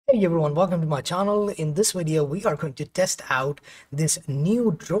Hey everyone, welcome to my channel. In this video, we are going to test out this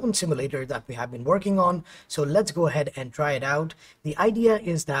new drone simulator that we have been working on. So let's go ahead and try it out. The idea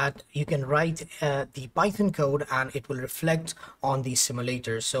is that you can write the Python code and it will reflect on the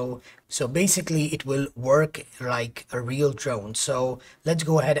simulator. So basically it will work like a real drone. So let's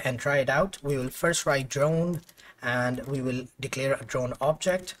go ahead and try it out. We will first write drone and we will declare a drone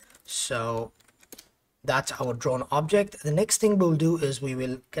object. So that's our drone object. The next thing we'll do is we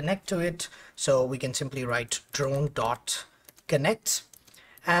will connect to it. So we can simply write drone.connect.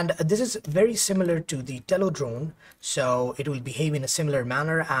 And this is very similar to the Telodrone. So it will behave in a similar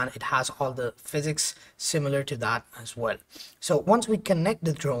manner and it has all the physics similar to that as well. So once we connect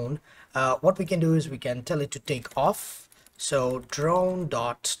the drone, what we can do is we can tell it to take off. So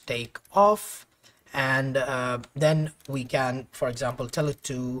drone.takeoff. And then we can, for example, tell it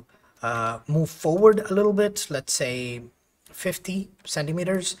to move forward a little bit, let's say 50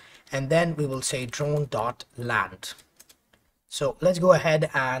 centimeters, and then we will say drone.land. So let's go ahead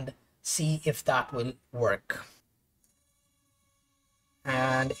and see if that will work.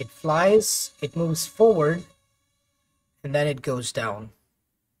 And it flies, it moves forward, and then it goes down.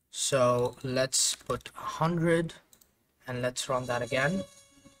 So let's put 100 and let's run that again.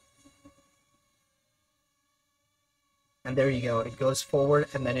 And there you go, it goes forward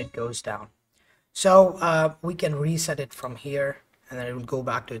and then it goes down. So we can reset it from here and then it will go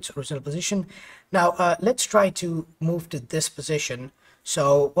back to its original position. Now let's try to move to this position.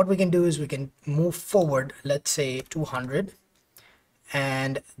 So what we can do is we can move forward, let's say 200,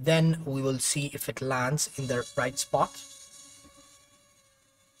 and then we will see if it lands in the right spot.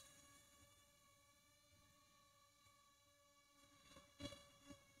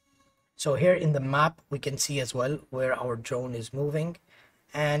 So here in the map, we can see as well where our drone is moving,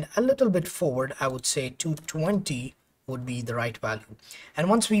 and a little bit forward, I would say 220 would be the right value.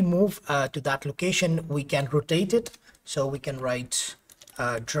 And once we move to that location, we can rotate it. So we can write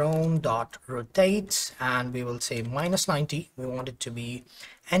drone.rotate and we will say -90. We want it to be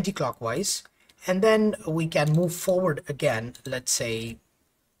anti-clockwise. And then we can move forward again, let's say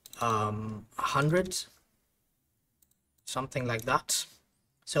 100, something like that.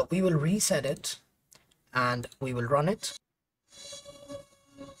 So we will reset it and we will run it.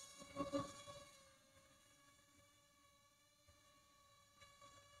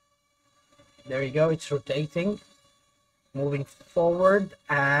 There you go, it's rotating, moving forward,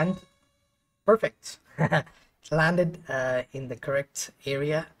 and perfect. It landed in the correct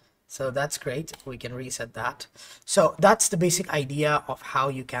area. So that's great. We can reset that. So that's the basic idea of how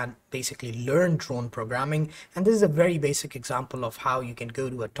you can basically learn drone programming. And this is a very basic example of how you can go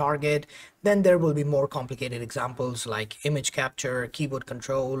to a target. Then there will be more complicated examples like image capture, keyboard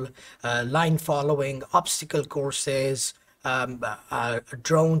control, line following, obstacle courses,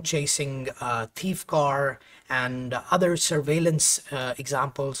 drone chasing a thief car, and other surveillance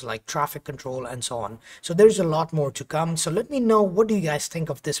examples like traffic control and so on. So there's a lot more to come. So let me know, what do you guys think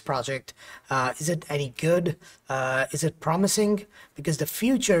of this project? Is it any good? Is it promising? Because the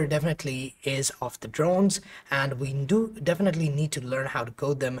future definitely is of the drones and we do definitely need to learn how to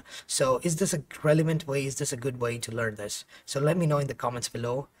code them. So is this a relevant way? Is this a good way to learn this? So let me know in the comments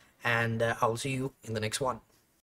below, and I'll see you in the next one.